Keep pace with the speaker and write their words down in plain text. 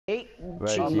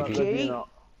Right, I'm not ready GG. up.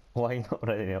 Why not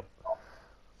ready up?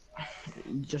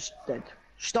 You just did.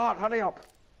 Start, hurry up.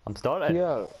 I'm starting.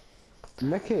 Here,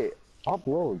 Mickey,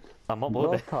 upload. I'm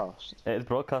uploading. Broadcast. It is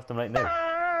broadcasting right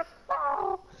now.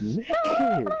 Mickey!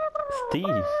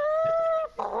 Steve.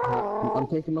 I'm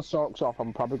taking my socks off.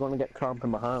 I'm probably going to get cramp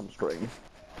in my hamstring.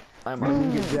 I'm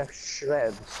going to get Jeff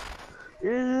shreds.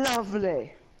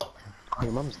 Lovely.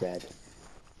 Your mum's dead.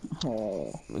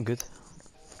 Oh. good.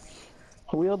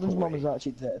 Wheeldon's mum is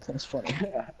actually dead, that's funny.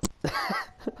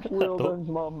 Wheeldon's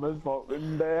mum is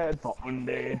fucking dead. Fucking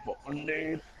dead. Fucking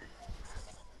dead.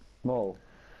 Mo.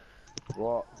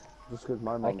 What? Just because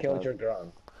my mum. I killed your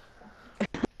gran.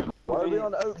 Why are we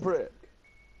on outbreak?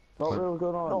 What was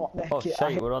going on? Oh, Oh Nicky,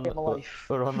 shit, we're on the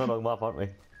wrong map, aren't we?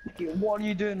 Nicky, what are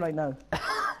you doing right now?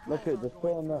 Look at just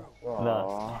play on this.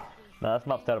 Nah, this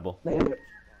map's terrible.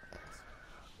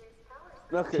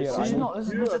 Look This is not, this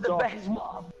is the best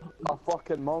map. A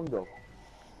fucking Mongol.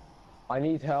 I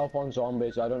need help on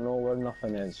zombies. I don't know where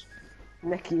nothing is.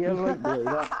 Nicky, you're right there.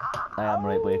 I am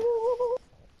right, Blade.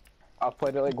 I've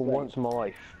played it like once in my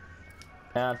life.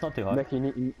 It's not too hard. Nicky,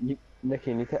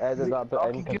 Nicky, you need to edit that bit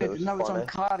in. Okay, good. Now it's on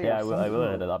Clary. Yeah, I will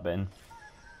edit that bit in.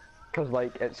 Cause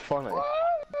like, it's funny.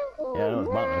 Yeah, I know,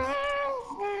 it's madness.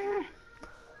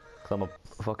 Cause I'm a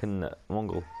fucking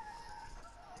Mongol.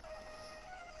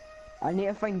 I need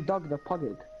to find Doug the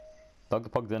Pugged. Doug the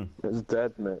Pug's in. It's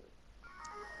dead, mate.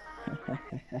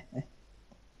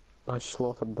 I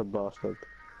slaughtered the bastard.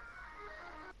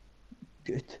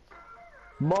 Good.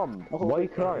 Mum, why are you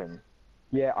crying?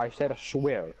 Yeah, I said I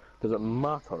swear. Does it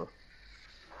matter?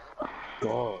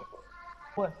 God.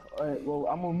 What? Alright, well,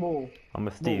 I'm on Mo. I'm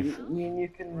with Steve. Me and you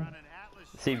can...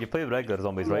 Steve, you play with regular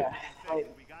zombies, right? Yeah. Right.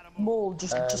 Mo,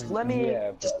 just let me...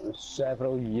 Yeah, but it was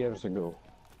several years ago.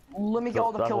 Let me get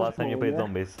all the That's the kills, last time you Mo, played yeah?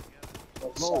 zombies.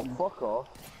 No, fuck off.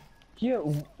 Yeah,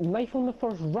 knife on the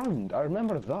first round. I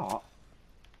remember that.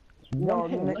 No,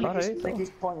 Alright.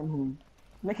 Nicky's pointing home.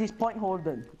 Nicky's point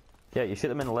holding. Yeah, you shoot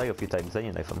them in the leg a few times, then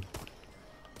you knife them.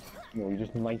 No, you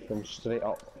just knife them straight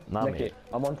up. Nah, Nicky, mate.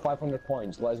 I'm on 500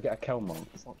 points. Let's get a kill, man.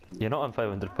 Fuck you. You're not on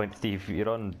 500 points, Steve. You're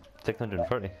on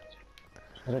 630.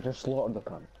 I just slaughtered the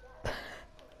cunt.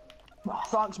 Oh,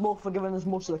 thanks, Mo, for giving us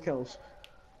most of the kills.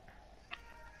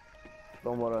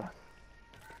 Don't worry.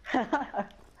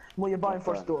 Mo, you're buying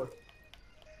first door.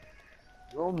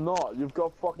 No, I'm not. You've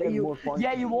got fucking more points.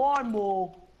 Yeah, you are,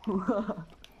 Mo.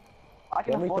 I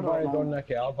can Get me to afford buy it a door, now.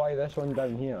 Nicky. I'll buy this one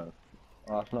down here.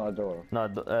 Oh, that's not a door. No,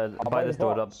 buy buy the this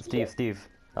door up. box. Steve.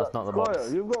 That's not the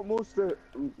box. You've got most of it.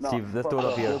 Steve, this door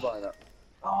up here.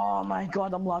 Oh my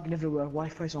god, I'm lagging everywhere.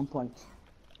 Wi-Fi's on point.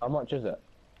 How much is it?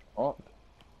 Oh,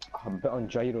 I'm a bit on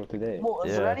gyro today. Mo,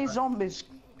 is there Yeah. any zombies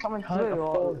coming Can't through?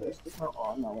 Or... afford it.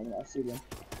 Oh no, I see them.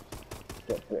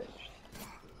 Get rich.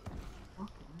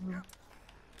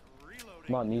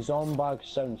 Man, these zombags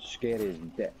sound scary as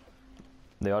dick.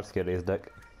 They are scary as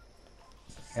dick.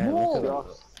 Whoa!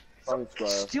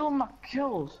 Thanks, Steal my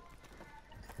kills.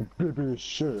 Baby,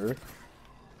 sure.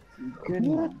 Good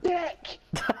You're a man. dick!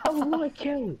 I was my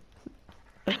kill!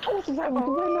 What's that with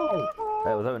the window?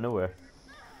 It was out of nowhere.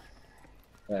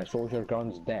 Soldier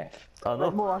Gun's death. Oh Right,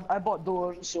 no. Mo, I bought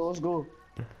doors, so let's go.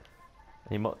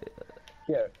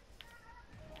 Here.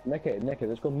 Nicky,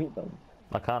 let's go meet them.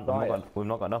 I can't. We've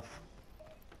not got enough.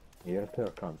 You're a poor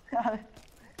cunt.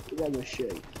 Yeah, you're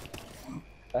shit.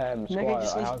 Squire,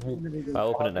 I have you. I'll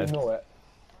open it You now. know it.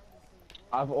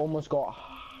 I've almost got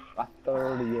a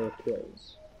third of your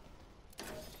kills.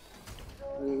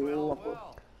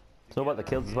 It's not about the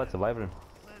kills, it's about surviving.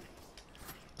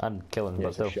 And killing,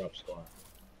 but still. Shut up, Squire.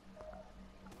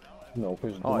 No,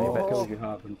 because the Oh, you more bet. kills you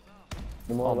have,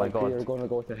 the more Oh my likely God. you're going to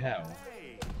go to hell.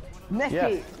 Nicky!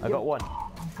 Yes, I got one.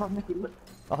 Oh, Nicky, look.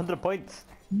 100 points.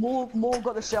 Mo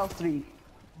got the cell 3.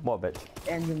 What a bitch.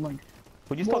 End in mind.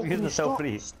 Would you stop using the cell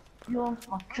free? Stealing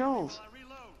my kills.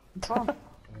 I'm trying.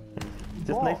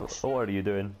 Just knife. What are you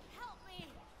doing?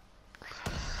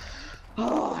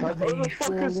 Oh, What the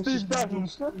fuck is Steve doing?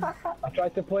 I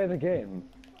tried to play the game.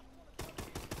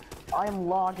 I am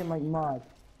lagging like mad.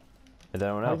 Is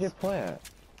anyone How'd else? you play it?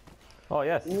 Oh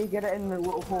yes. You need to get it in the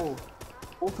little hole.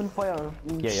 Open fire.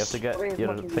 Yeah, you have to get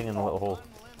your thing in the little hole.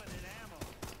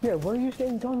 Yeah, where are you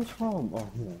getting guns from? Oh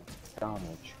no,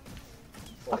 damage.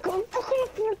 I can't fucking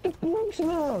afford the bullets,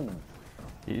 man!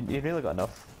 You really got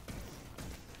enough.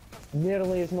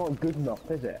 Nearly is not good enough,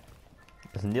 is it?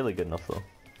 It's nearly good enough though.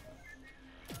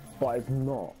 But it's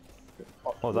not.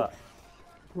 What was that?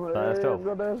 That's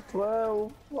 12. That's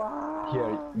 12. Wow.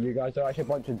 Here, you guys are actually a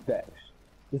bunch of dicks.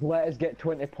 Just let us get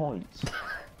 20 points.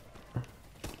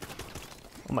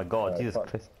 Oh my god, Right, Jesus fuck.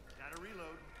 Christ.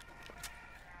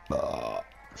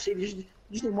 See, you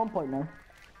just need 1 point now.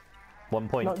 1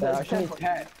 point. No, I that's actually 10 need point.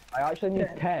 10. I actually need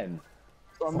 10.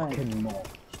 That's what I meant. Fucking more.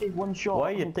 Just need 1 shot. Why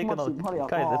are you Come taking on, all... Steve, hurry up.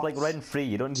 Guys, it's Oh, like round 3,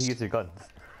 you don't need to use your guns.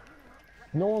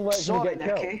 No one lets me sorry, get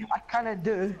killed. Nicky, I kinda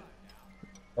do.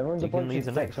 Everyone's You a can bunch use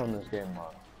of a dicks knife. on this game, man.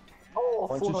 Oh,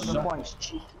 Bunch of 400 suckers. points,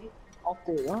 cheeky. I'll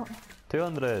take that.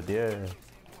 200, yeah.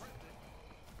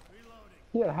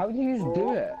 Yeah, how do you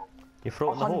do it? You throw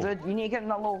it in the hole. 100, you need to get in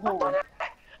that little hole. I've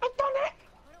done it!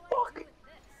 Fuck!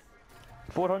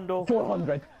 400.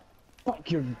 400. Fuck,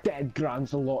 you're dead,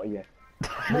 Grants, a lot of you.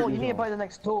 Mo, you need to buy the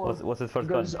next door. What's his first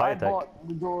gun? Because High I attack. bought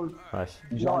the door. Ash.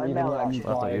 You Not don't in even there, let me actually.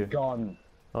 That's buy not a you. gun.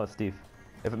 Oh, it's Steve.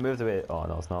 If it moves away... Oh,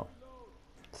 no, it's not.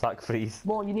 Sack freeze.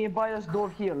 Mo, you need to buy this door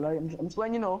here, right? I'm just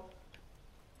letting you know.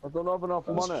 I don't have enough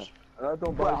money. And I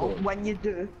don't buy Well, doors. when you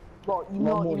do, well, you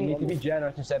No, know more, you you need to be need.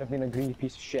 generous instead of being a greedy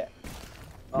piece of shit.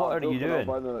 What are you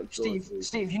doing?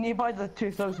 Steve, you need to buy the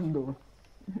 2000 door.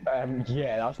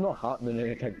 Yeah, that's not happening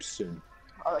anytime soon.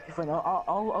 Alright, fine.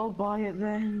 I'll buy it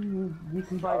then. You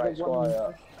can buy Alright, the one.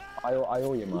 so I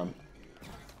owe you, man.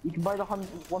 You can buy the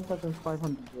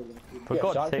 1,500. For Yeah,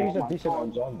 God's Sharky's sake. are decent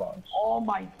on zombies. Oh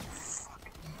my!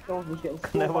 God, we get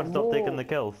so Never stop Mo. taking the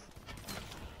kills.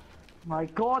 My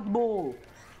God, Mo!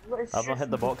 What is I've not hit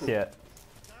the box yet.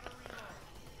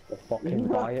 Well, fucking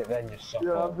buy it then, you sucker.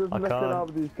 Yeah, I'm just I licking can't.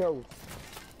 out these kills.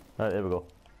 Right, there we go.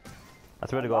 I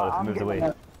swear to God, if it I'm moves getting away.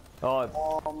 it. Oh, it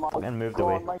Oh my fucking moved God,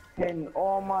 away. my pen.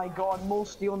 Oh my God, Mo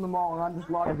stealing them all and I'm just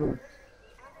lying.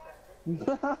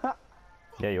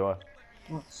 Yeah, you are.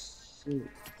 Let's see.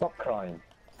 Stop crying.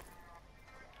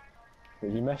 You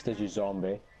missed us, you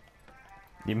zombie.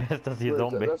 You missed us, you Wait,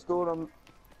 zombie. This door,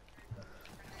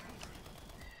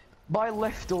 Buy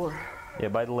left door. Yeah,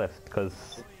 by the left,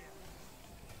 because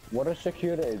What does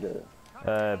security do?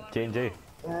 J&J.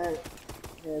 Yeah,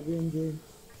 D&D.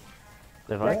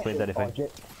 If I explained anything.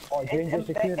 J&J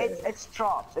security. It's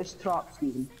traps. It's traps,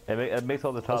 Stephen. It makes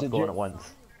all the traps it go on J- at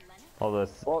once. All the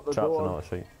What, the traps door? and all that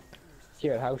shit.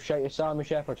 Here, how shite is Sammy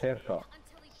Shepherd's haircut?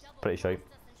 Pretty shite.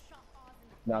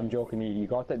 No, I'm joking, you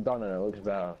got it done and it looks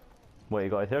better. What, you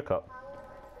got a haircut?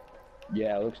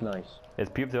 Yeah, it looks nice.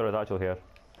 It's pubes or his actual hair?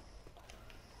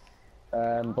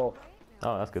 Both.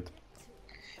 Oh, that's good.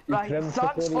 He Right, trimmed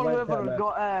thanks before for he went whoever to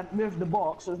got moved the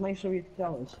box. It was nice of you to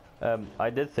tell us. I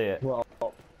did say it. Well,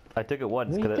 I took it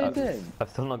once we because didn't. I've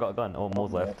still not got a gun. Oh,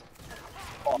 Mo's left.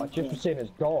 Oh, just for saying it's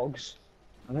dogs.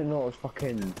 I didn't know it was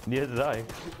fucking... Neither did I.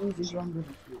 Easy random.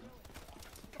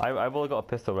 I've only got a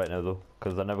pistol right now though,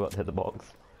 because I never got to hit the box.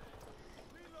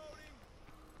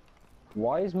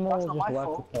 Why is Mo That's just not my left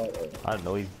fault. the photo? I don't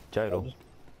know, he's gyro.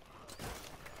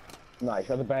 Nice,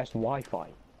 you're the best Wi-Fi.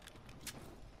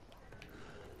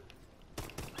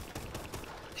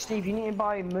 Steve, you need to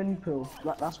buy Moonpool.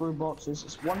 That's where the box is.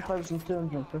 It's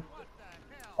 1,250.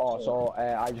 Oh, so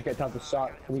I just get to have the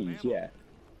sack, please, yeah.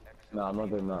 No, I'm not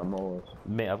doing that, I'm always.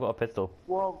 Mate, I've got a pistol.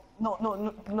 Well,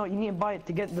 no, you need to buy it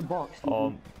to get the box.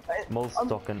 Oh, Mo's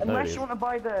talking Unless earlier. you want to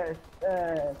buy the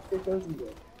 2,000 door.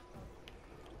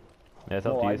 Yeah, it's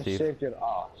up No, to I you, just Steve. saved your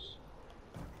ass.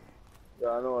 Yeah,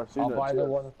 I know, I've seen I'll it. buy the too.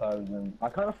 1,000. I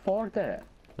can't afford it.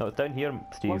 No, it's down here,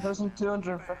 Steve.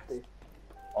 1,250.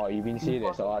 Oh, you've been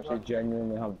serious? I'll actually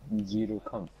genuinely have 0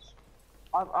 cunts.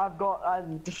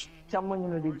 Just tell me when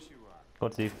you're ready. Go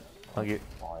on, Steve. Thank you.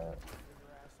 Quiet.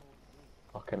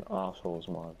 Fucking assholes,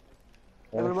 man.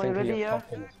 Everybody Think of ready, your yeah?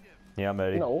 fucking- Yeah, I'm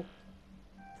ready. No.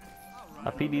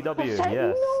 A PDW, Say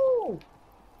yes. no!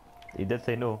 He did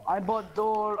say no. I bought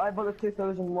the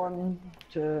 2001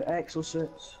 to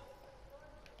exosuits.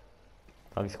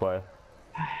 Thanks, Squire.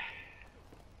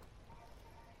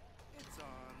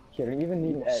 Here, you even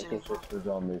need an extra switch for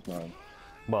zombies, man.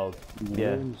 Well, It yeah.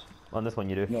 ruins- On this one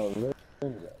you do. No, it ruins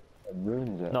it. It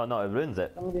ruins it. No, it ruins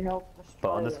it. Somebody help us. But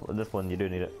on try it. this one you do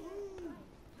need it.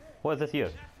 What is this here?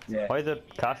 Yeah. Why is there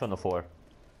cash on the floor?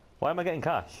 Why am I getting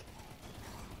cash?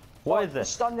 What is this?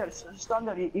 Standard.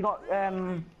 You got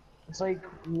it's like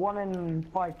 1 in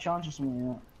 5 chance or something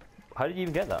like that. How did you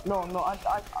even get that? No,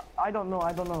 I don't know.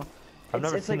 I've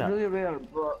never it's seen like that. really rare,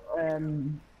 but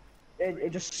it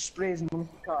just sprays and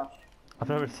cash. I've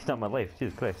never seen that in my life.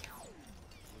 Jesus Christ.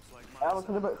 I looked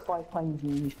at it about 5 times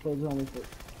and he's played around with it.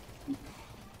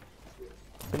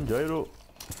 In gyro.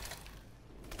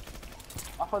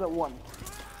 I've had it once.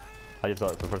 I just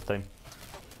got it for the first time.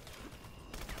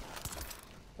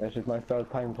 This is my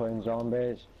 3rd time playing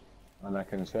zombies, and I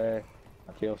can say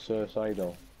I feel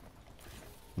suicidal.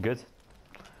 Good.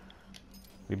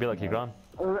 You'd be like your gran.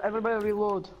 Everybody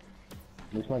reload.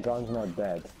 At least my gun's not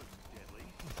dead.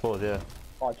 I suppose, yeah.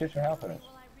 Oh, just for helping us.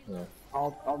 Yeah.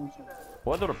 I'll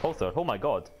What is the repulsor? Oh my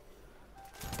god.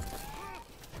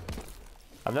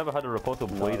 I've never had a repulsor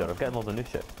before either. I'm getting loads of new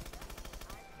shit.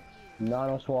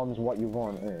 Nano swarms, what you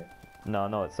want, eh?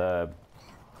 No, it's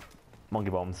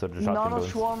monkey bombs or distraction Nano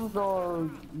drones. swarms or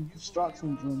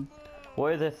distraction drones?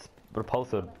 What is this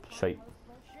repulsor shite?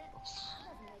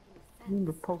 I mean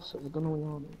repulsive, I don't know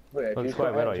what you Wait, Look,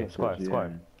 Squire, where are you? Squire.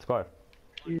 want.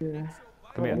 Yeah.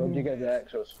 Come here. Where'd you get the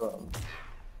exos from?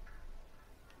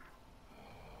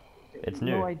 It's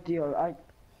new. No idea.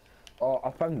 Oh,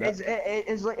 I found it.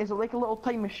 Is it like a little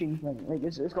time machine thing? Like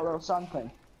it's got a little sand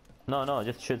thing. No, it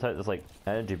just shoots out this like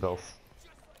energy bills.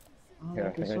 Oh, Yeah, I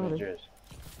okay, think I sorry. did.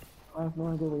 I have no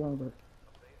idea what you're on about.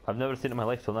 I've never seen it in my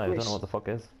life till now. I don't know what the fuck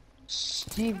it is.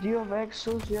 Steve, do you have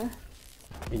exos? Yeah.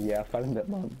 Yeah, I found it,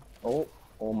 man. Oh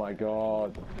my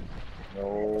god.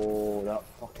 No, that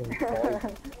fucking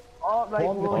toy. Oh right,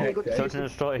 Bomb well, you got to Search and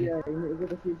destroy. Yeah, you got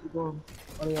to fuse the bomb.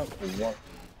 Hurry up. What?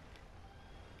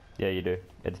 Yeah, you do.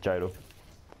 It's gyro.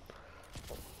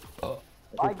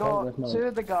 I got 2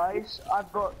 of the guys.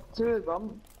 I've got 2 of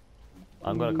them.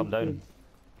 I'm gonna come down.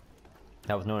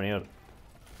 I was nowhere near it.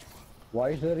 Why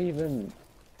is there even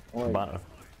like, Banner.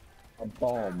 a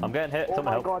bomb? I'm getting hit. Oh Someone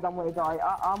my help. god, I'm gonna die.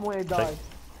 I'm gonna die.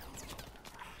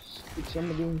 Did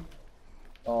somebody?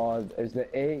 Oh, is the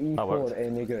That worked. AE4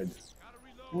 any good?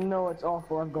 No, it's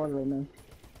awful. I've got it right now.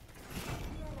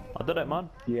 I did it, man.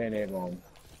 DNA bomb.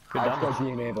 Good I've got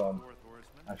damage. DNA bomb.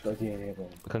 I've got DNA bomb.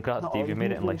 Congrats, Steve. You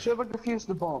made it in life. Should have defused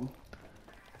the bomb.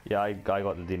 Yeah, I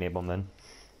got the DNA bomb then.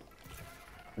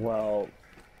 Well,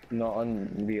 not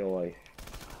in real life.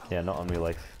 Yeah, not in real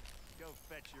life.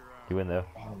 You win there.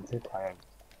 Oh, I'm too tired.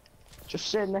 Just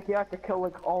saying, Nicky, I had to kill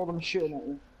like all of them shooting at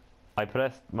me. I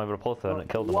pressed my repulsor and it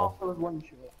killed them all. There was one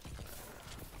shot.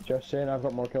 Just saying, I've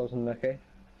got more kills than Nicky.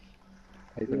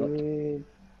 How you feel?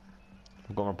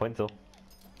 I've got more points though.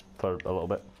 For a little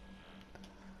bit.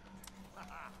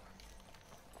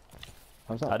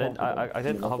 How's that I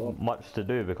didn't possible? have much to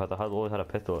do because I had always had a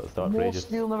pistol at the start for More ages.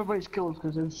 stealing everybody's kills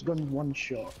because it was gun one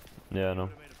shot. Yeah, I know.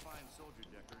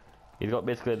 He's got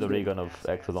basically the ray gun of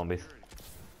Ecto Zombies.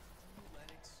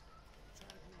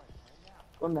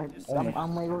 I'm like,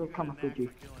 oh, come up with you.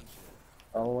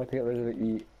 I want to get rid of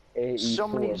the AE4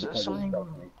 Somebody's because somebody. it's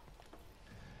got me.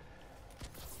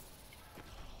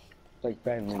 It's like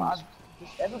Ben Lee's. Does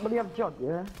everybody have jug,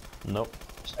 yeah? Nope.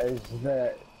 Is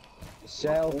the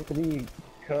cell 3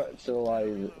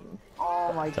 crystallized?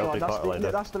 Oh my Selfie god,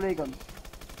 fertilizer. that's the ray gun.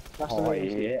 That's the Oh ray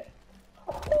gun. yeah.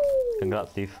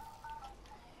 Congrats, Steve.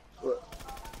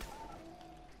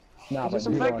 Nah, Is but this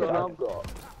you know infected? what I've got.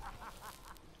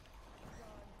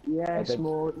 Yes, did.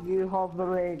 Mo, you have the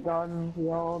ray gun, we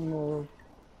all know.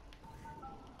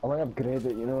 I might upgrade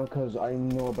it, you know, because I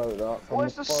know about that. from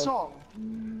What's the first song?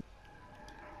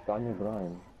 Daniel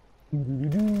Bryan.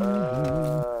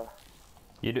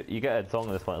 You get a song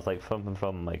in this one. It's like something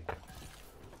from like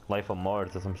Life on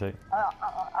Mars or some shit.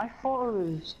 I thought it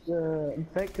was the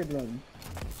infected one.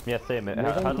 Yeah, same. It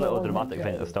had a little dramatic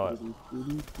thing at the start.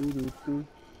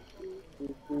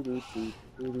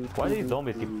 Why do these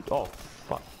zombies keep? Oh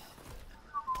fuck!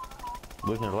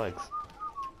 Losing their legs.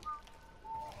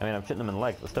 I mean, I'm shooting them in the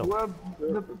legs, but still. Where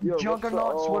the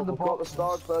juggernauts were the got the boxes.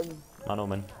 star thing. I know,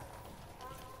 man.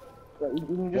 Like, you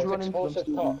can just run into them. explosive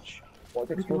Steven. touch? What's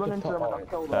You can run explosive into them and touch? not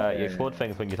kill them. You explode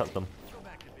things when you touch them.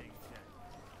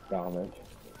 Damage.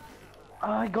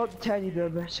 I got teddy bear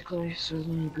basically, so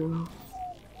there you go.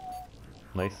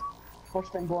 Nice.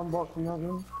 First time blowing box in that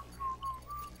room.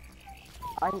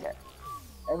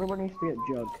 Everyone needs to get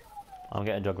jug. I'm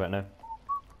getting jug right now.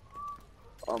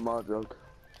 I'm my drug.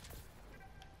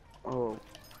 Oh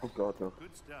god, no.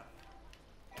 Good stuff.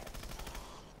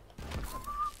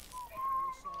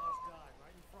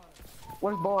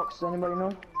 Where's box? Does anybody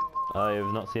know?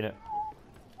 I've not seen it.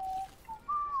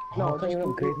 No, How can just you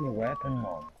go upgrade my weapon,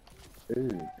 man?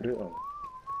 Ooh, brutal.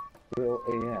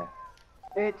 Brutal AF.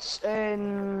 It's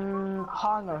in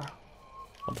hangar.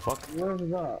 What the fuck? Where is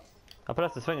that? I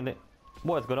pressed the swing and it.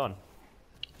 What is going on?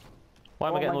 Why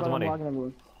am I getting loads of money?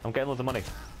 I'm getting loads of money.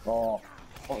 Oh,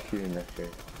 fuck you in this shit.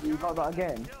 You got that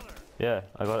again? Yeah,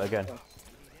 I got it again.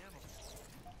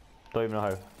 Don't even know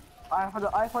how. I've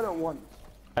had it once.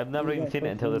 I've never even seen it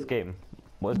until this game.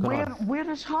 What is going on? Where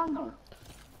is hangar?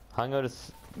 Hangar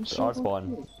is so our spawn.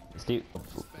 confused. Steve,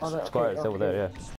 Oh, right, Squire okay, is over okay. there, yeah.